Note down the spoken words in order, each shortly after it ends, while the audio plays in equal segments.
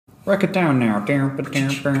Break it down now.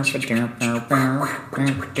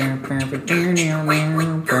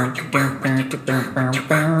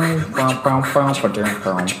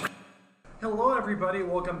 Hello, everybody.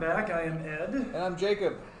 Welcome back. I am Ed. And I'm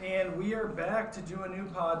Jacob. And we are back to do a new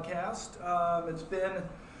podcast. It's been a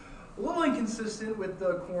little inconsistent with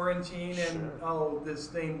the quarantine and, this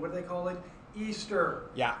thing, what do they call it?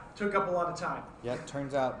 Easter. Yeah. Took up a lot of time. Yeah, it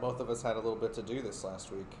turns out both of us had a little bit to do this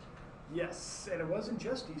last week. Yes, and it wasn't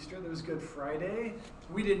just Easter. There was Good Friday.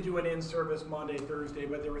 We didn't do an in-service Monday, Thursday,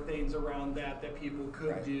 but there were things around that people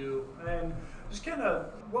could do. And just kind of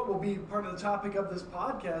what will be part of the topic of this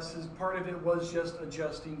podcast is part of it was just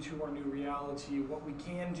adjusting to our new reality, what we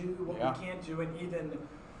can do, what we can't do, and even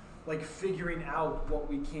like figuring out what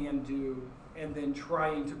we can do and then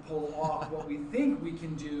trying to pull off what we think we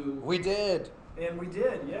can do. We did. And we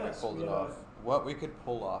did, yes. We pulled it off. What we could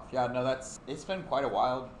pull off. Yeah, no, it's been quite a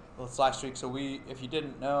while. This last week, so if you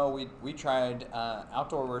didn't know, we tried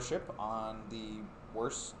outdoor worship on the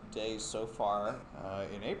worst days so far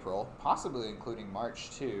in April, possibly including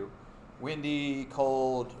March too. Windy,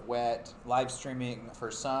 cold, wet, live streaming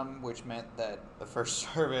for some, which meant that the first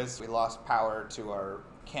service we lost power to our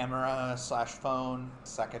camera/phone.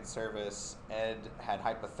 Second service, Ed had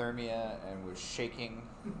hypothermia and was shaking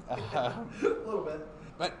a little bit.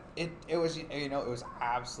 But it was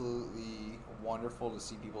absolutely wonderful to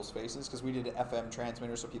see people's faces because we did an FM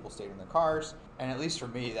transmitter, so people stayed in their cars, and at least for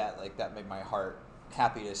me, that made my heart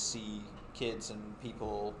happy to see kids and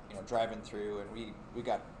people driving through, and we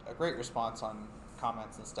got a great response on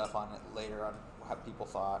comments and stuff on it later on how people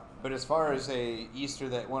thought. But as far as a Easter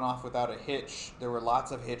that went off without a hitch, there were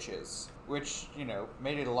lots of hitches, which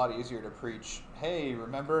made it a lot easier to preach. Hey,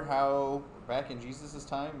 remember how back in Jesus'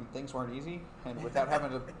 time things weren't easy, and without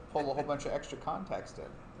having to pull a whole bunch of extra context in.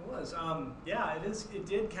 It was. It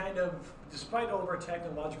did kind of, despite all of our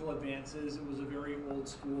technological advances, it was a very old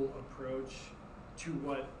school approach to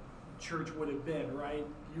what church would have been, right?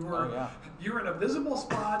 You were in a visible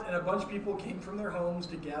spot and a bunch of people came from their homes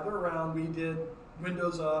to gather around. We did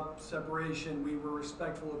windows up, separation. We were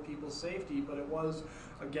respectful of people's safety, but it was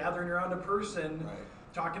a gathering around a person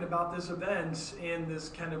talking about this event in this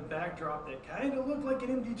kind of backdrop that kind of looked like an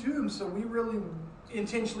empty tomb. So we really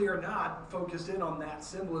intentionally are not focused in on that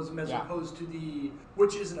symbolism as opposed to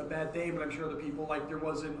which isn't a bad thing, but I'm sure other people, there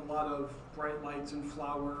wasn't a lot of bright lights and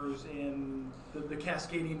flowers and the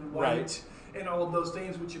cascading white and all of those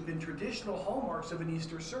things which have been traditional hallmarks of an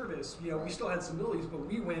Easter service. We still had some lilies, but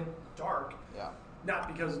we went dark. Yeah.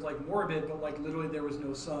 Not because it's morbid, but literally there was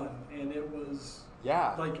no sun, and it was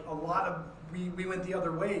a lot of we went the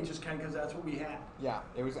other way just kind of because that's what we had. Yeah,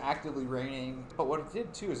 it was actively raining, but what it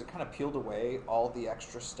did too is it kind of peeled away all the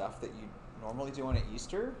extra stuff that you normally do on an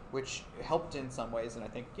Easter, which helped in some ways, and I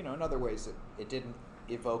think in other ways it didn't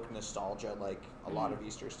evoke nostalgia like a lot of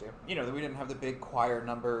Easters do. We didn't have the big choir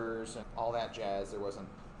numbers and all that jazz. There wasn't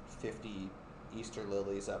 50 Easter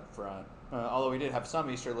lilies up front. Although we did have some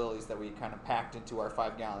Easter lilies that we kind of packed into our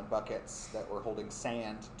 5-gallon buckets that were holding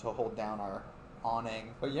sand to hold down our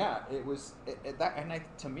awning. But yeah, it was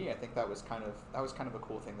to me, I think that was kind of a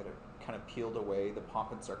cool thing that it kind of peeled away the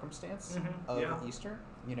pomp and circumstance of Easter.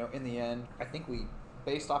 In the end, I think we,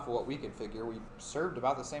 based off of what we could figure, we served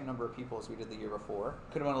about the same number of people as we did the year before.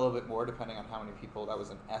 Could have been a little bit more depending on how many people. That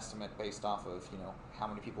was an estimate based off of how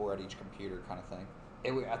many people were at each computer kind of thing.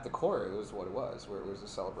 At the core, it was what it was, where it was a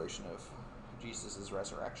celebration of Jesus'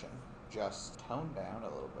 resurrection, just toned down a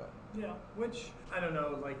little bit. Yeah, which, I don't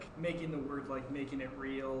know, making the word, making it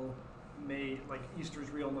real, Easter's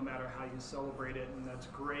real no matter how you celebrate it, and that's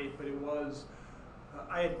great, but it was,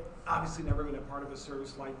 I had obviously never been a part of a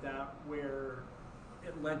service like that where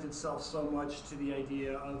it lent itself so much to the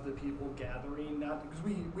idea of the people gathering, not because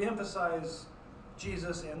we emphasize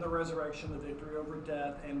Jesus and the resurrection, the victory over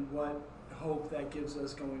death, and what hope that gives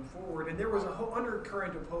us going forward. And there was a whole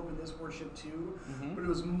undercurrent of hope in this worship too, but it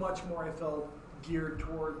was much more, I felt, geared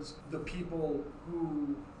towards the people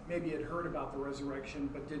who maybe had heard about the resurrection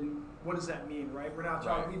but didn't. What does that mean, right? We're not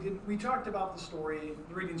talking. We talked about the story,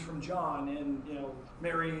 the readings from John, and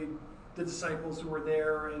Mary, the disciples who were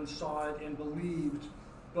there and saw it and believed.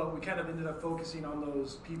 But we kind of ended up focusing on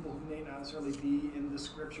those people who may not necessarily be in the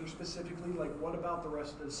scripture specifically. What about the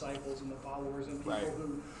rest of the disciples and the followers and people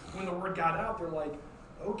who, when the word got out, they're like,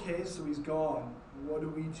 okay, so he's gone. What do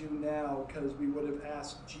we do now? Because we would have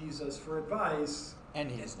asked Jesus for advice. And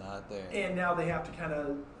he's not there. And now they have to kind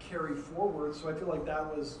of carry forward. So I feel like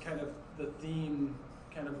that was kind of the theme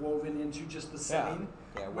kind of woven into just the setting,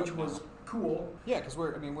 which was cool. Yeah, because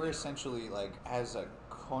we're essentially as a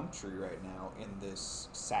country right now in this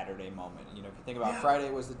Saturday moment. If you think about Friday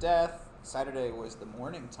was the death, Saturday was the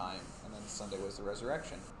morning time, and then Sunday was the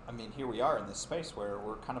resurrection. I mean, here we are in this space where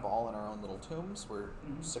we're kind of all in our own little tombs. We're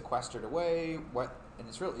sequestered away. And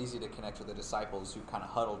it's real easy to connect with the disciples who kind of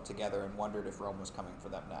huddled together and wondered if Rome was coming for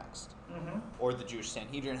them next. Or the Jewish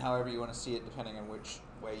Sanhedrin, however you want to see it, depending on which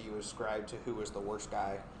way you ascribe to who was the worst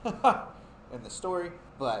guy in the story.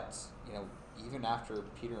 But, even after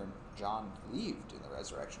Peter and John believed in the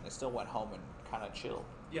resurrection, they still went home and kind of chilled.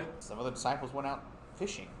 Yeah. Some of the disciples went out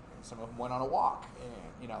fishing. Some of them went on a walk,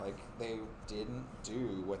 and they didn't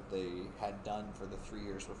do what they had done for the 3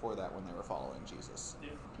 years before that when they were following Jesus. Yeah.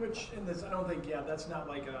 Which in this, I don't think, that's not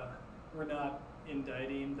like we're not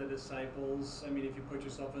indicting the disciples. I mean, if you put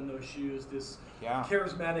yourself in those shoes, this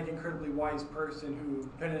charismatic, incredibly wise person who,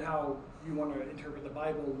 depending on how you want to interpret the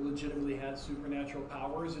Bible, legitimately has supernatural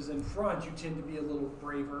powers is in front, you tend to be a little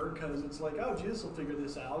braver because it's like, oh, Jesus will figure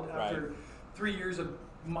this out after 3 years of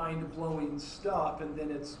mind-blowing stuff, and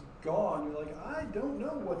then it's gone. You're like, I don't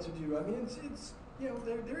know what to do. I mean, it's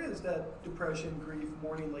there is that depression, grief,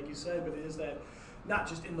 mourning, like you said, but it is that not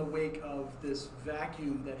just in the wake of this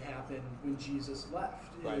vacuum that happened when Jesus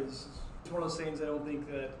left. It's one of those things I don't think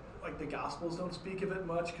that, like, the Gospels don't speak of it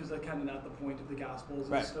much because that's kind of not the point of the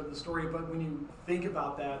Gospels and the story. But when you think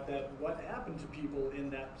about that what happened to people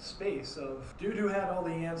in that space of dude who had all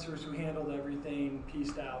the answers, who handled everything,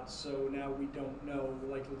 pieced out. So now we don't know.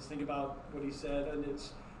 Like, let's think about what he said, and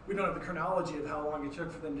we don't have the chronology of how long it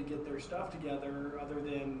took for them to get their stuff together, other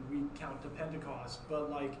than we count to Pentecost. But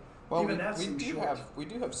even that seems short. We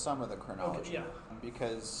do have some of the chronology, okay,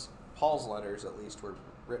 because Paul's letters, at least, were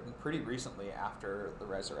written pretty recently after the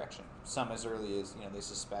resurrection. Some as early as they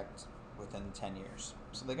suspect within 10 years.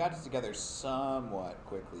 So they got it together somewhat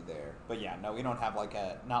quickly there. But we don't have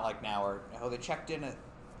not like now where they checked in at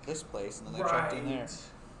this place and then they checked in there.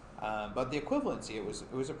 But the equivalency, it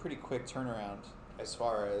was a pretty quick turnaround as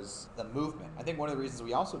far as the movement. I think one of the reasons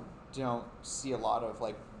we also don't see a lot of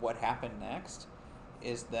what happened next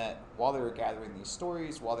is that while they were gathering these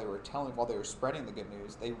stories, while they were spreading the good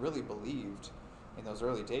news, they really believed in those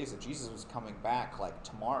early days that Jesus was coming back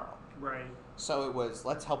tomorrow. Right. So it was,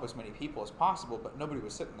 let's help as many people as possible, but nobody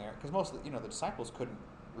was sitting there because most of the disciples couldn't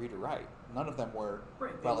read or write. None of them were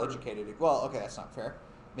well educated. Well, okay, that's not fair.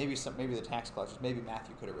 Maybe the tax collectors, maybe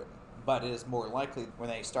Matthew could have written. But it is more likely when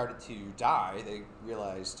they started to die, they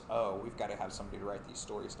realized, oh, we've got to have somebody to write these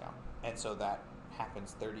stories down. And so that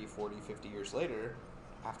happens 30, 40, 50 years later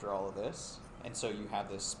after all of this. And so you have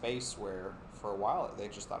this space where for a while they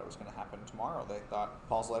just thought it was going to happen tomorrow. They thought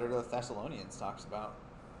Paul's letter to the Thessalonians talks about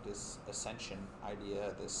this ascension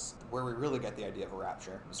idea, this where we really get the idea of a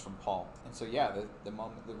rapture is from Paul. And so the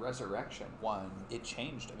moment the resurrection it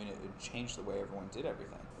changed. I mean, it changed the way everyone did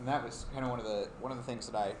everything. And that was kind of one of the things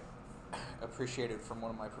that I appreciated from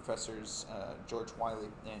one of my professors, George Wiley,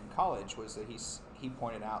 in college, was that he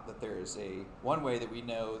pointed out that there is one way that we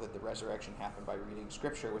know that the resurrection happened by reading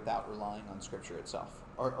Scripture without relying on Scripture itself,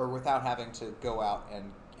 or without having to go out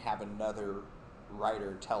and have another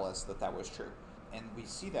writer tell us that was true. And we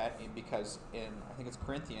see that because in, I think it's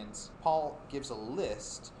Corinthians, Paul gives a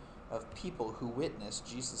list of people who witnessed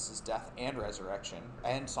Jesus' death and resurrection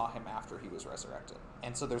and saw him after he was resurrected.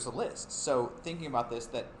 And so there's a list. So thinking about this,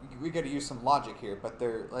 that we got to use some logic here, but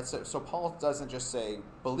so Paul doesn't just say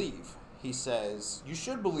believe. He says you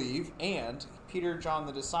should believe, and Peter, John,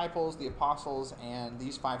 the disciples, the apostles, and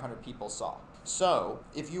these 500 people saw. So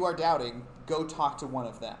if you are doubting, go talk to one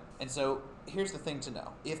of them. And so here's the thing to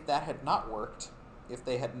know. If that had not worked, if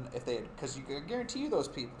they had, because you can guarantee you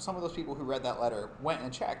some of those people who read that letter went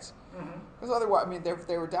and checked. Because otherwise, I mean, if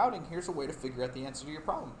they were doubting, here's a way to figure out the answer to your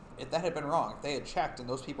problem. If that had been wrong, if they had checked and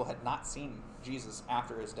those people had not seen Jesus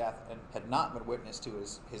after his death and had not been witness to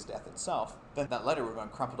his death itself, then that letter would have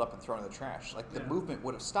been crumpled up and thrown in the trash. The movement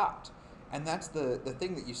would have stopped. And that's the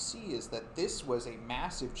thing that you see is that this was a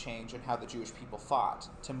massive change in how the Jewish people thought.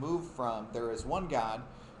 To move from there is one God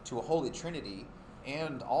to a holy trinity,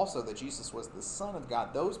 and also that Jesus was the Son of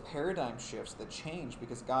God, those paradigm shifts that changed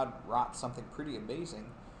because God wrought something pretty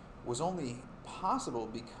amazing, was only possible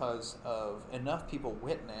because of enough people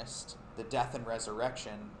witnessed the death and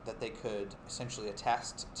resurrection that they could essentially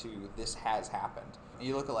attest to this has happened. And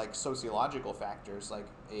you look at sociological factors, like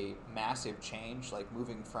a massive change, like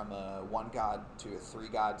moving from a one God to a three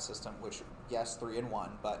God system, which yes, 3 in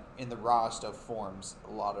 1, but in the rawest of forms,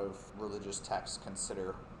 a lot of religious texts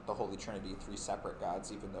consider the Holy Trinity, three separate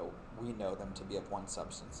gods, even though we know them to be of one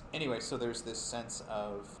substance. Anyway, so there's this sense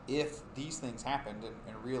of if these things happened,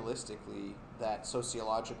 and realistically, that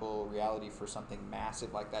sociological reality for something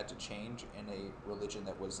massive like that to change in a religion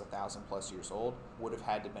that was 1,000+ years old would have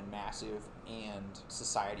had to have been massive and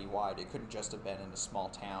society-wide. It couldn't just have been in a small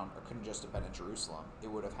town, or couldn't just have been in Jerusalem.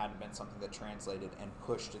 It would have had to have been something that translated and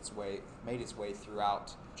pushed its way, made its way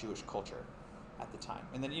throughout Jewish culture at the time.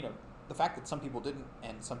 And then, the fact that some people didn't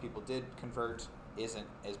and some people did convert isn't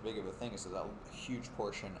as big of a thing as a huge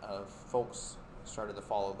portion of folks started to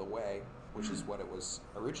follow the way, which is what it was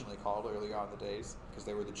originally called early on in the days, because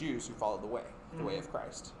they were the Jews who followed the way of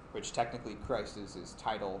Christ, which technically Christ is his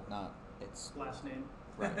title, not its last name.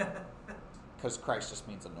 Right. Because Christ just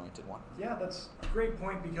means anointed one. Yeah, that's a great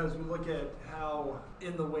point, because we look at how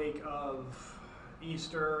in the wake of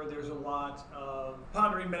Easter, there's a lot of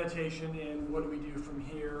pondering, meditation, and what do we do from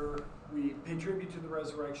here? We pay tribute to the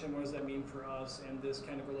resurrection. What does that mean for us and this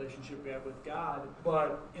kind of relationship we have with God?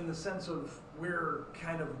 But in the sense of we're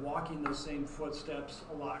kind of walking those same footsteps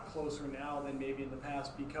a lot closer now than maybe in the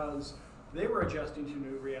past, because they were adjusting to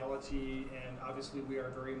new reality, and obviously we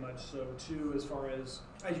are very much so too, as far as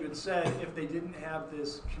you had said, if they didn't have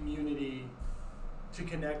this community to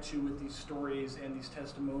connect to with these stories and these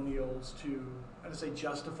testimonials to, I would say,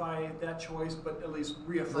 justify that choice, but at least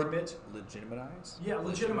reaffirm it. Legitimize? Yeah,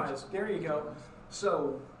 legitimize. There you go.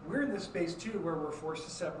 So we're in this space too where we're forced to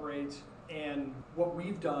separate, and what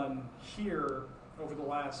we've done here over the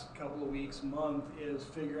last couple of weeks, month, is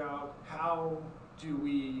figure out how do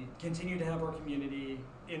we continue to have our community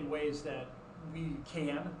in ways that we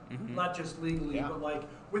can, not just legally, but like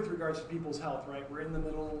with regards to people's health, right? We're in the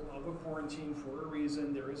middle of a quarantine for a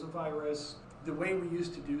reason. There is a virus. The way we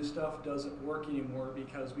used to do stuff doesn't work anymore,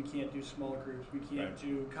 because we can't do small groups. We can't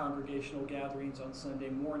do congregational gatherings on Sunday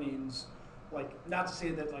mornings. Like, not to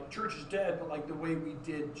say that like church is dead, but like the way we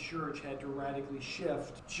did church had to radically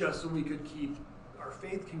shift just so we could keep our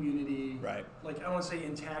faith community, like, I don't want to say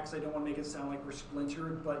intact, 'cause I don't want to make it sound like we're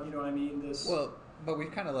splintered, but you know what I mean? But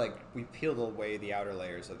we've kind of we've peeled away the outer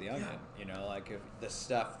layers of the onion, like if the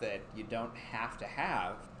stuff that you don't have to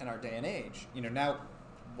have in our day and age. Now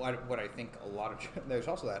what I think there's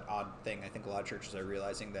also that odd thing. I think a lot of churches are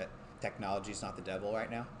realizing that technology is not the devil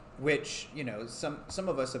right now, which, some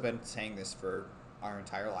of us have been saying this for our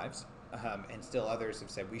entire lives, and still others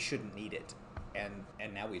have said we shouldn't need it,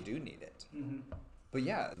 and now we do need it. But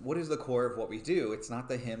yeah, what is the core of what we do? It's not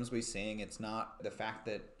the hymns we sing. It's not the fact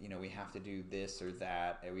that, we have to do this or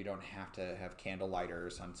that. We don't have to have candle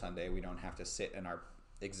lighters on Sunday. We don't have to sit in our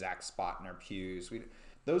exact spot in our pews.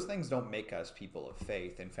 Those things don't make us people of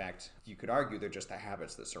faith. In fact, you could argue they're just the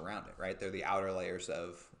habits that surround it, right? They're the outer layers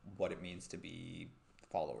of what it means to be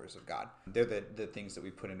followers of God. They're the things that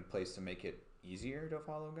we put into place to make it easier to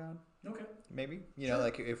follow God. Okay. Maybe.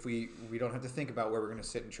 Like if we don't have to think about where we're going to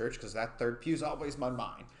sit in church, because that third pew's always my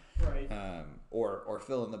mind. Right. Or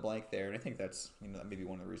fill in the blank there. And I think that's, maybe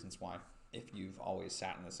one of the reasons why, if you've always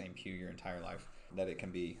sat in the same pew your entire life, that it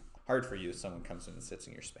can be hard for you if someone comes in and sits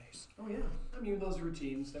in your space. Oh, yeah. I mean, those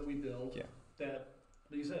routines that we build that,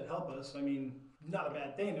 like you said, help us. I mean, not a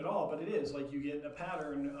bad thing at all, but it is. Like, you get a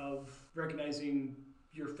pattern of recognizing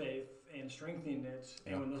your faith and strengthening it.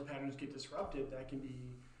 And when those patterns get disrupted, that can be,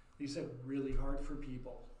 like you said, really hard for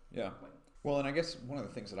people. Yeah. Well, and I guess one of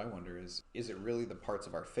the things that I wonder is it really the parts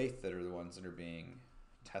of our faith that are the ones that are being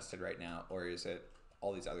tested right now, or is it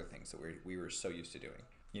all these other things that we were so used to doing?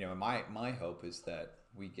 And my hope is that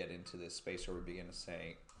we get into this space where we begin to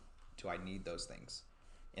say, do I need those things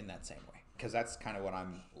in that same way? Because that's kind of what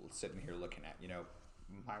I'm sitting here looking at.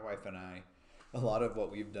 My wife and I, a lot of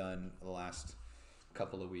what we've done the last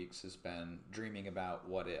couple of weeks has been dreaming about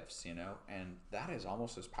what ifs, and that is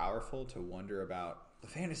almost as powerful to wonder about the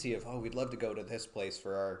fantasy of, we'd love to go to this place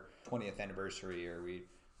for our 20th anniversary, or we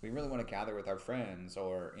really want to gather with our friends,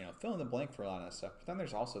 or fill in the blank for a lot of stuff. But then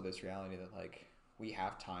there's also this reality that we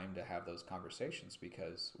have time to have those conversations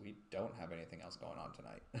because we don't have anything else going on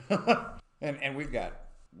tonight. and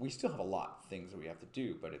we still have a lot of things that we have to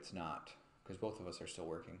do, but it's not, because both of us are still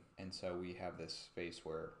working, and so we have this space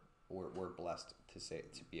where we're blessed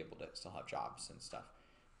to be able to still have jobs and stuff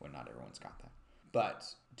when not everyone's got that. But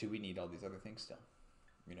do we need all these other things still?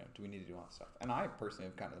 Do we need to do all that stuff? And I personally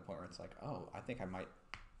have gotten to the point where it's like, I think I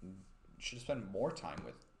should spend more time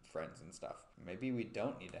with friends and stuff. Maybe we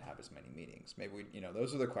don't need to have as many meetings. Maybe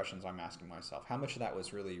those are the questions I'm asking myself. How much of that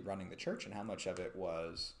was really running the church, and how much of it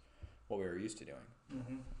was what we were used to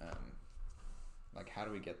doing?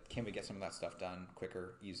 Can we get some of that stuff done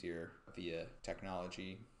quicker, easier via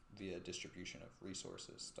technology, via distribution of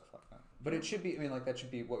resources, stuff like that? But it should be, that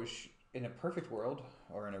should be what in a perfect world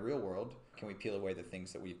or in a real world, can we peel away the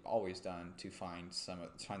things that we've always done to find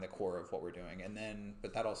find the core of what we're doing? And then,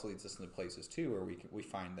 but that also leads us into places too where we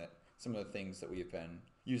find that some of the things that we have been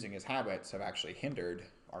using as habits have actually hindered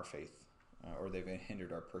our faith, or they've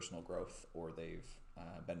hindered our personal growth, or they've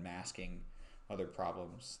been masking other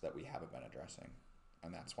problems that we haven't been addressing.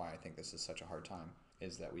 And that's why I think this is such a hard time,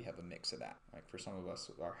 is that we have a mix of that. Like for some of us,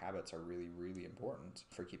 our habits are really, really important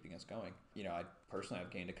for keeping us going. You know, I personally, I've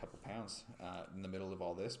gained a couple pounds in the middle of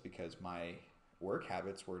all this because my work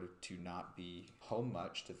habits were to not be home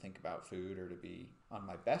much, to think about food, or to be on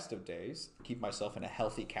my best of days, keep myself in a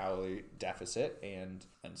healthy calorie deficit. And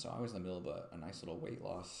so I was in the middle of a nice little weight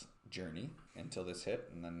loss journey until this hit,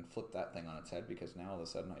 and then flipped that thing on its head, because now all of a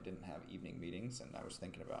sudden I didn't have evening meetings and I was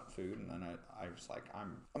thinking about food, and then I was like,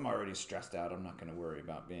 I'm already stressed out. I'm not going to worry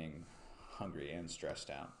about being hungry and stressed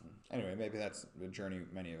out. Anyway, maybe that's the journey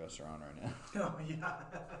many of us are on right now. Oh yeah.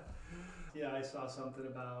 Yeah, I saw something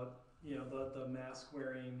about, you know, the mask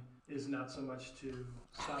wearing is not so much to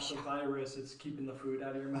stop the virus, it's keeping the food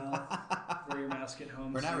out of your mouth. Wear your mask at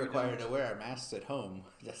home. We're not required to wear our masks at home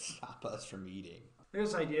to stop us from eating.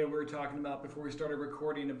 There's this idea we were talking about before we started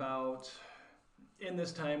recording about in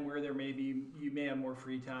this time where you may have more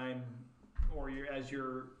free time, or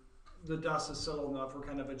the dust has settled enough, we're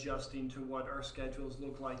kind of adjusting to what our schedules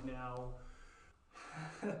look like now.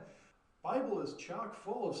 Bible is chock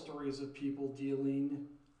full of stories of people dealing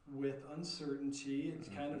with uncertainty. It's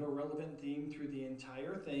kind of a relevant theme through the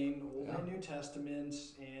entire thing, Old and New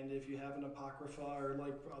Testaments, and if you have an Apocrypha or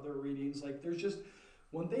like other readings, like there's just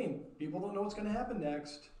one thing. People don't know what's going to happen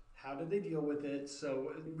next. How did they deal with it?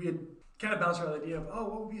 So we had kind of bounced around the idea of,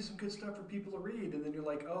 what would be some good stuff for people to read? And then you're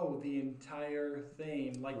like, the entire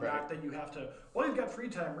thing. Like, right. Not that you have to, you've got free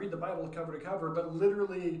time, read the Bible cover to cover, but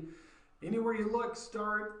literally anywhere you look,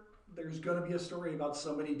 there's going to be a story about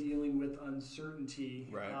somebody dealing with uncertainty.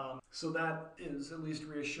 Right. So that is at least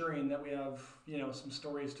reassuring that we have, some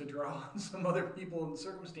stories to draw on some other people and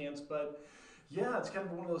circumstance. But yeah, it's kind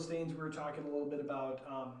of one of those things we were talking a little bit about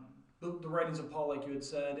the writings of Paul, like you had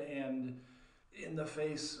said, and in the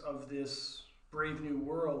face of this brave new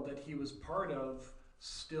world that he was part of,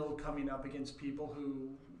 still coming up against people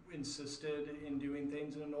who insisted in doing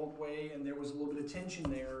things in an old way, and there was a little bit of tension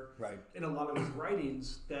there in a lot of his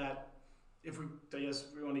writings. That I guess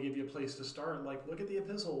we want to give you a place to start, like look at the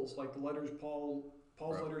epistles, like the letters, Paul's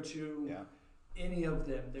letter to any of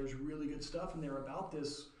them. There's really good stuff in there about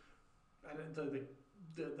this.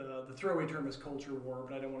 The throwaway term is culture war,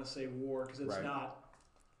 but I don't want to say war because it's not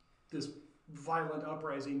this violent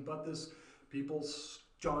uprising, but this people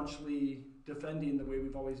staunchly defending the way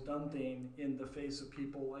we've always done things in the face of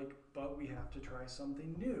people but we have to try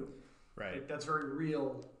something new. Right. Like, that's very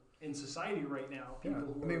real in society right now. People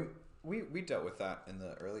we dealt with that in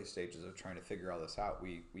the early stages of trying to figure all this out.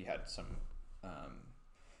 We had some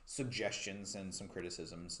suggestions and some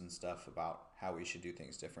criticisms and stuff about how we should do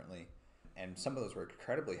things differently. And some of those were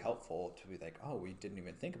incredibly helpful to be like, we didn't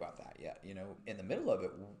even think about that yet. In the middle of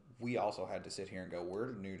it, we also had to sit here and go,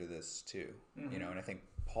 we're new to this too. Mm-hmm. And I think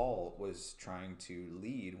Paul was trying to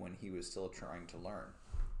lead when he was still trying to learn.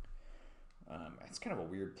 It's kind of a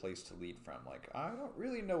weird place to lead from. Like, I don't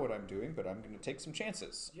really know what I'm doing, but I'm going to take some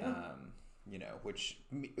chances. Yeah. Which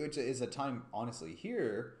is a time, honestly,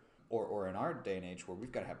 here or in our day and age where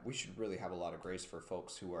we should really have a lot of grace for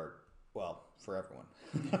folks who are, for everyone.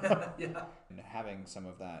 Yeah. And having some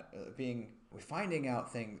of that, finding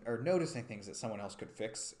out things or noticing things that someone else could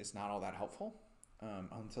fix is not all that helpful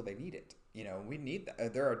until they need it. We need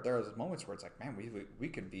that. There are moments where it's like, man, we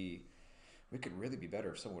could really be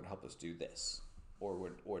better if someone would help us do this, or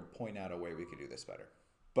would point out a way we could do this better.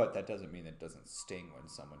 But that doesn't mean it doesn't sting when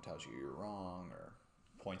someone tells you you're wrong or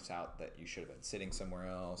points out that you should have been sitting somewhere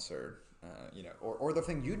else, or or the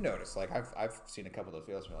thing you'd notice. Like I've seen a couple of those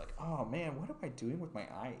videos where you're like, oh man, what am I doing with my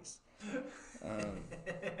eyes?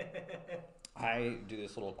 I do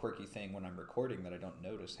this little quirky thing when I'm recording that I don't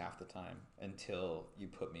notice half the time until you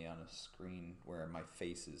put me on a screen where my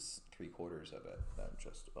face is 3/4 of it. That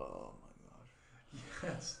just, oh my gosh.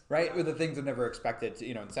 Yes. Right? With the things I never expected.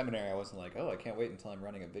 In seminary I wasn't like, I can't wait until I'm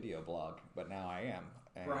running a video blog. But now I am.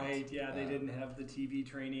 And, right, yeah, they didn't have the TV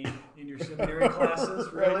training in your seminary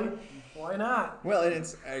classes, really? Right. Why not? Well, and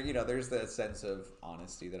it's, there's that sense of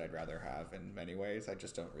honesty that I'd rather have in many ways. I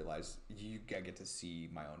just don't realize I get to see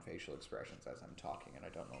my own facial expressions as I'm talking, and I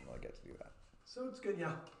don't normally get to do that. So it's good,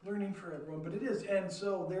 yeah, learning for everyone, but it is. And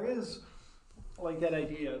so there is, like, that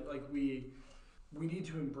idea, like, we need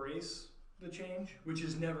to embrace the change, which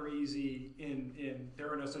is never easy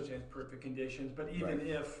there are no such as perfect conditions, but even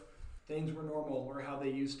if things were normal or how they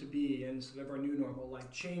used to be instead of our new normal.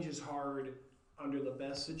 Like change is hard under the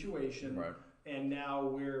best situation. Right. And now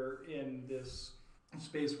we're in this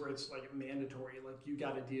space where it's like mandatory. Like you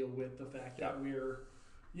got to deal with the fact that we're,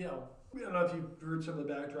 I don't know if you've heard some of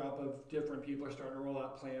the backdrop of different people are starting to roll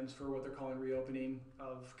out plans for what they're calling reopening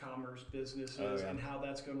of commerce businesses and how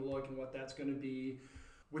that's going to look and what that's going to be,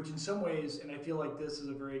 which in some ways, and I feel like this is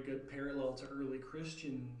a very good parallel to early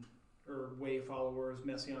Christian or way followers,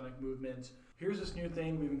 messianic movements. Here's this new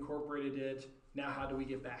thing, we've incorporated it. Now how do we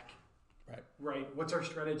get back? Right. What's our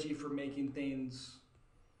strategy for making things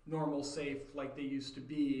normal, safe, like they used to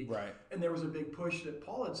be? Right. And there was a big push that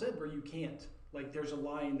Paul had said where you can't. Like there's a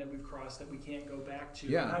line that we've crossed that we can't go back to.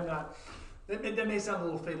 Yeah. And I'm not. That may sound a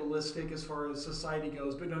little fatalistic as far as society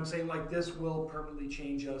goes, but I'm saying like this will permanently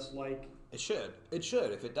change us. Like it should. It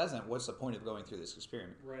should. If it doesn't, what's the point of going through this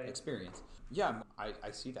experience? Yeah,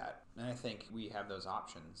 I see that, and I think we have those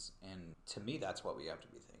options. And to me, that's what we have to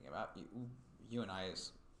be thinking about. You and I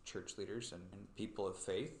as church leaders and people of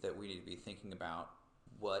faith, that we need to be thinking about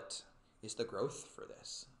what is the growth for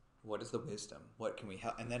this? What is the wisdom? What can we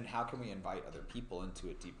help? And then how can we invite other people into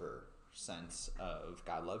a deeper sense of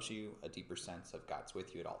God loves you, a deeper sense of God's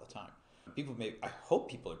with you at all the time? I hope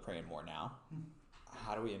people are praying more now.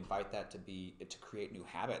 How do we invite that to create new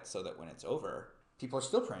habits so that when it's over, people are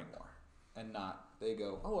still praying more and not they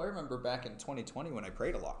go, oh, I remember back in 2020 when I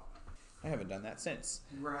prayed a lot. I haven't done that since.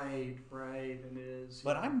 Right, and it is.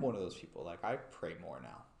 But I'm one of those people, like I pray more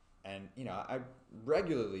now. And, I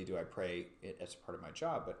regularly I pray it as part of my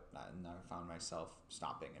job, but I found myself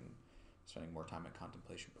stopping and spending more time in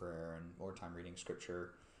contemplation prayer and more time reading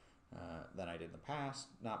scripture than I did in the past.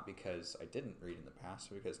 Not because I didn't read in the past,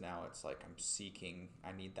 but because now it's like I'm seeking,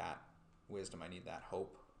 I need that wisdom, I need that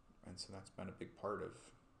hope. And so that's been a big part of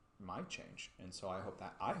my change. And so I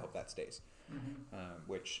hope that stays.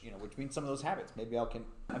 Which means some of those habits. Maybe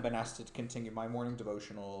I've been asked to continue my morning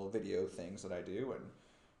devotional video things that I do, and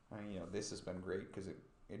this has been great because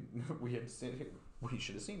we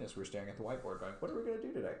should have seen this. We're staring at the whiteboard, going, "What are we going to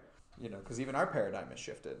do today?" Because even our paradigm has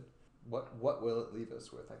shifted. What will it leave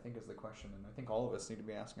us with? I think is the question, and I think all of us need to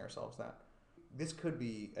be asking ourselves that. This could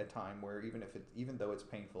be a time where even though it's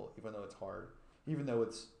painful, even though it's hard, even though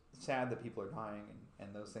it's sad that people are dying,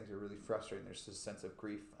 and those things are really frustrating. There's this sense of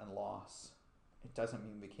grief and loss. It doesn't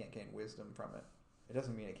mean we can't gain wisdom from it. It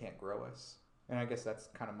doesn't mean it can't grow us. And I guess that's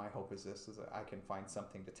kind of my hope is that I can find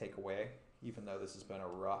something to take away, even though this has been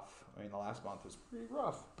the last month was pretty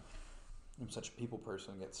rough. I'm such a people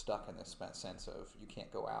person, get stuck in this sense of you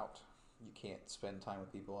can't go out. You can't spend time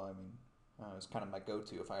with people. It's kind of my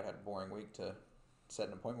go-to if I had a boring week to set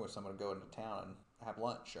an appointment with someone to go into town and have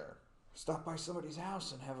lunch or stop by somebody's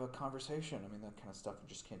house and have a conversation. That kind of stuff you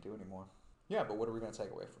just can't do anymore. Yeah, but what are we going to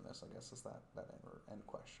take away from this? I guess is that end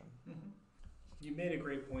question. Mm-hmm. You made a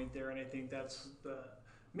great point there, and I think that's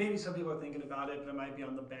maybe some people are thinking about it, but it might be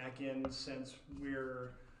on the back end since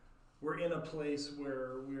we're in a place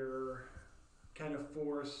where we're kind of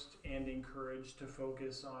forced and encouraged to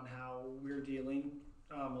focus on how we're dealing,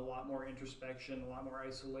 a lot more introspection, a lot more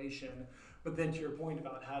isolation. But then to your point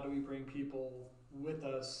about how do we bring people with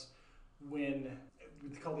us when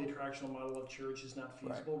we call the attractional model of church is not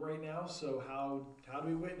feasible right now. So how do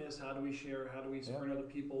we witness? How do we share? How do we support other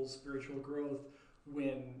people's spiritual growth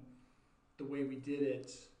when the way we did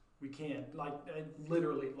it, we can't,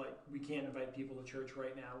 literally, we can't invite people to church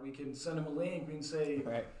right now. We can send them a link. We can say,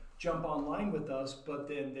 jump online with us, but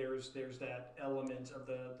then there's that element of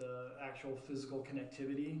the actual physical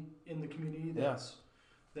connectivity in the community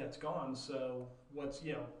that's gone. So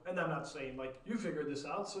and I'm not saying you figured this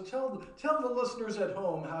out, so tell the listeners at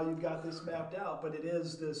home how you've got this mapped out, but it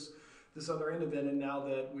is this other end of it. And now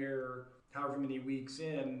that we're however many weeks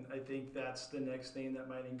in, I think that's the next thing that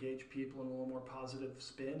might engage people in a little more positive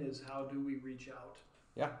spin is how do we reach out?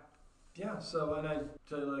 Yeah, so, and I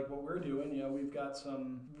tell you what we're doing, we've got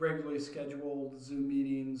some regularly scheduled Zoom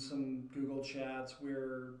meetings, some Google chats,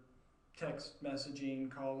 we're text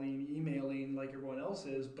messaging, calling, emailing like everyone else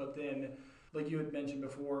is, but then like you had mentioned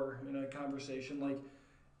before in a conversation,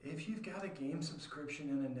 if you've got a game subscription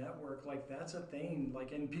in a network, that's a thing,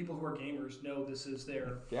 and people who are gamers know this is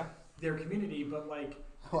their community, but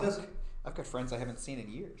I've got friends I haven't seen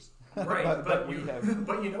in years. Right, but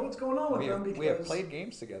you know what's going on with them because we have played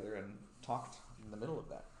games together and talked in the middle of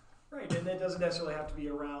that. Right, and that doesn't necessarily have to be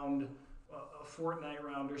around a Fortnite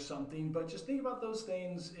round or something, but just think about those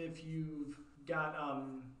things if you've got,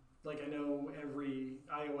 I know every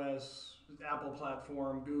iOS, Apple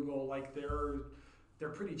platform, Google, they're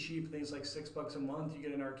pretty cheap. Things like $6 a month. You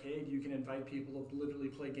get an arcade. You can invite people to literally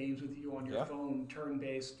play games with you on your phone,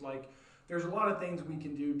 turn-based. there's a lot of things we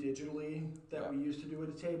can do digitally that Yeah. we used to do at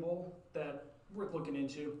a table that worth looking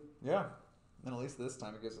into. Yeah. And at least this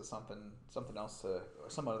time it gives us something else or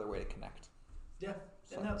some other way to connect. Yeah,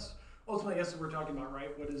 So- and that's ultimately, I guess, what we're talking about,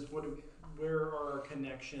 right? Where are our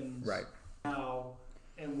connections Right. now,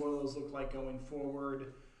 and what do those look like going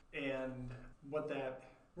forward, and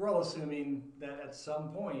we're all assuming that at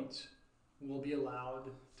some point we'll be allowed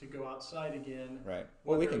to go outside again. Right.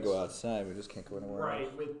 Well, we Whether can go it's- outside. We just can't go anywhere Right,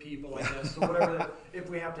 else. with people, I guess. So whatever, if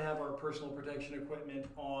we have to have our personal protection equipment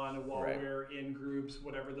on while Right. we're in groups,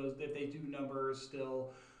 whatever those, if they do numbers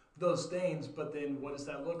still, those things, but then what does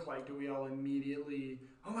that look like? Do we all immediately,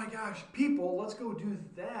 oh my gosh, people, let's go do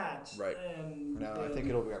that? Right. And No, I then- think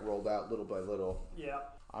it'll get rolled out little by little. Yeah.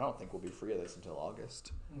 I don't think we'll be free of this until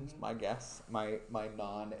August. It's Mhm. my guess. My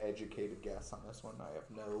non-educated guess on this one. I have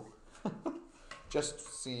no. Just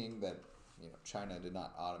seeing that, China did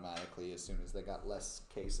not automatically, as soon as they got less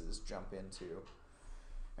cases, jump into,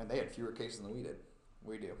 and they had fewer cases than we did.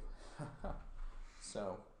 We do.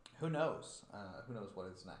 So who knows? Who knows what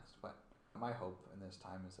is next? But my hope in this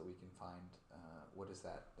time is that we can find what is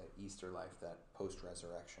that Easter life, that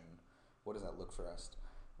post-resurrection. What does that look for us?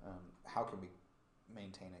 How can we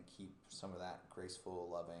maintain and keep some of that graceful,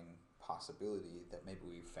 loving possibility that maybe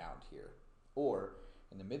we've found here? Or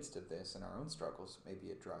in the midst of this, in our own struggles, maybe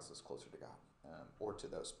it draws us closer to God, or to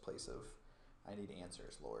those place of, I need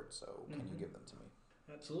answers, Lord, so can you Mhm. give them to me?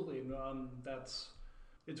 Absolutely.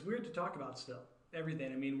 It's weird to talk about still.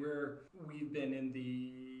 Everything. I mean, we've been in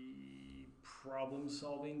the problem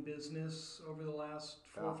solving business over the last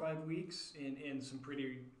 4 or Yeah. 5 weeks in some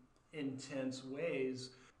pretty intense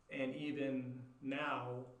ways. And even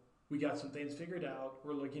now, we got some things figured out.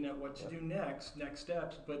 We're looking at what to Yep. do next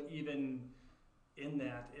steps. But even in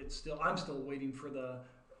that, I'm still waiting for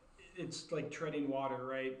it's like treading water,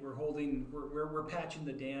 right? We're patching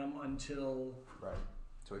the dam until Right.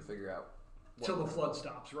 So we figure out. till the flood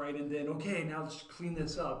stops, right? And then, okay, now let's clean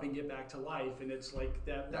this up and get back to life. And it's like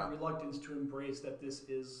that Yeah. reluctance to embrace that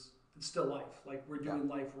it's still life. Like we're doing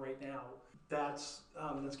life right now. That's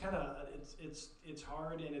kind of, it's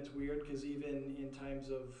hard and it's weird because even in times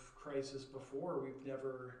of crisis before, we've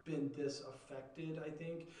never been this affected, I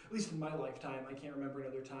think. At least in my lifetime, I can't remember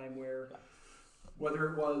another time where,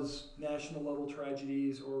 whether it was national level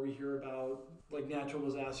tragedies or we hear about like natural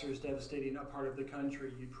disasters devastating a part of the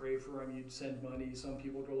country, you'd pray for them, you'd send money, some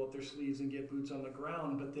people would roll up their sleeves and get boots on the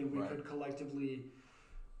ground, but then we Right. could collectively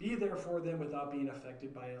be there for them without being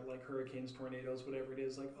affected by it, like hurricanes, tornadoes, whatever it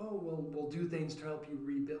is. Like, oh, we'll do things to help you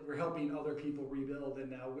rebuild. We're helping other people rebuild,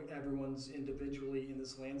 and now everyone's individually in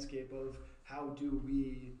this landscape of how do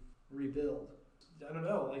we rebuild. I don't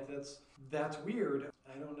know, like that's weird.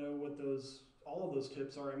 I don't know what all of those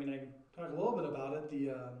tips are. I mean, I can talk a little bit about it.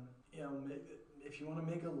 If you want to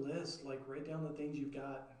make a list, like write down the things you've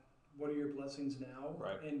got. What are your blessings now?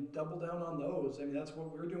 Right. And double down on those. I mean, that's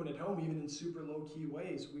what we're doing at home, even in super low key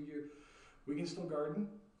ways. We can still garden.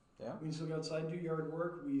 Yeah. We can still go outside and do yard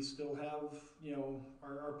work. We still have,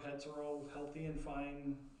 our pets are all healthy and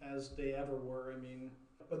fine as they ever were. I mean,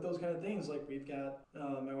 but those kind of things, like we've got,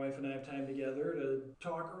 my wife and I have time together to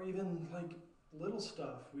talk, or even like little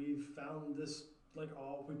stuff. We've found this, we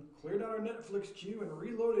cleared out our Netflix queue and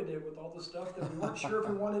reloaded it with all the stuff that we weren't sure if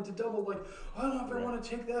we wanted to double. Like, I don't know if I Right. want to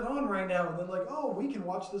take that on right now. And then we can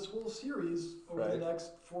watch this whole series over Right. the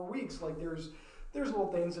next 4 weeks. Like there's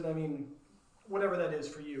little things, and I mean, whatever that is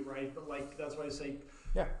for you, right? But that's why I say,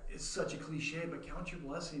 Yeah. it's such a cliche, but count your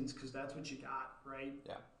blessings because that's what you got, right?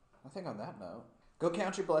 Yeah. I think on that note, go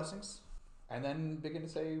count your blessings, and then begin to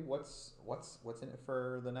say what's in it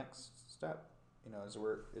for the next step.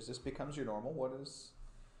 As this becomes your normal, what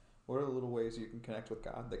are the little ways you can connect with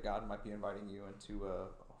God, that God might be inviting you into a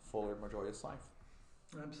fuller, more joyous life?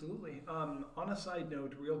 Absolutely. On a side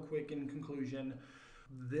note, real quick in conclusion,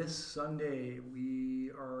 this Sunday we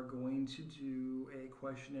are going to do a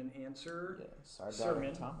question and answer. Yes, our Sermon.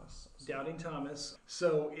 Doubting Thomas. Doubting Thomas.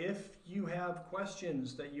 So if you have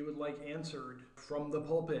questions that you would like answered from the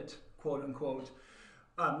pulpit, quote unquote,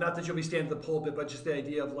 not that you'll be standing at the pulpit, but just the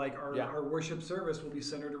idea of our worship service will be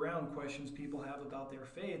centered around questions people have about their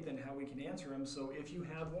faith and how we can answer them. So if you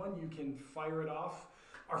have one, you can fire it off.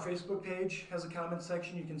 Our Facebook page has a comment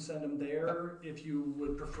section. You can send them there. If you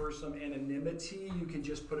would prefer some anonymity, you can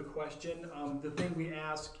just put a question. The thing we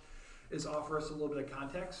ask is offer us a little bit of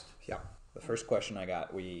context. Yeah. The first question I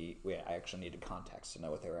got, I actually needed context to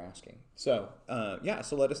know what they were asking. So,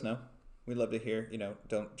 so let us know. We'd love to hear,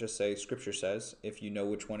 don't just say Scripture says. If you know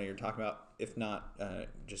which one you're talking about, if not,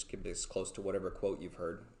 just give this close to whatever quote you've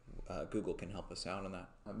heard. Google can help us out on that.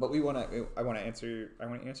 But I want to answer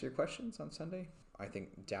your questions on Sunday. I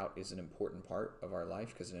think doubt is an important part of our life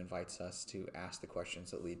because it invites us to ask the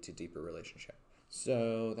questions that lead to deeper relationship.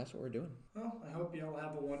 So that's what we're doing. Well, I hope you all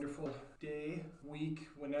have a wonderful day, week,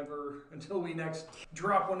 whenever, until we next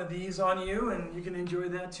drop one of these on you, and you can enjoy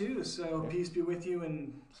that too. So peace be with you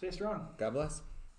and stay strong. God bless.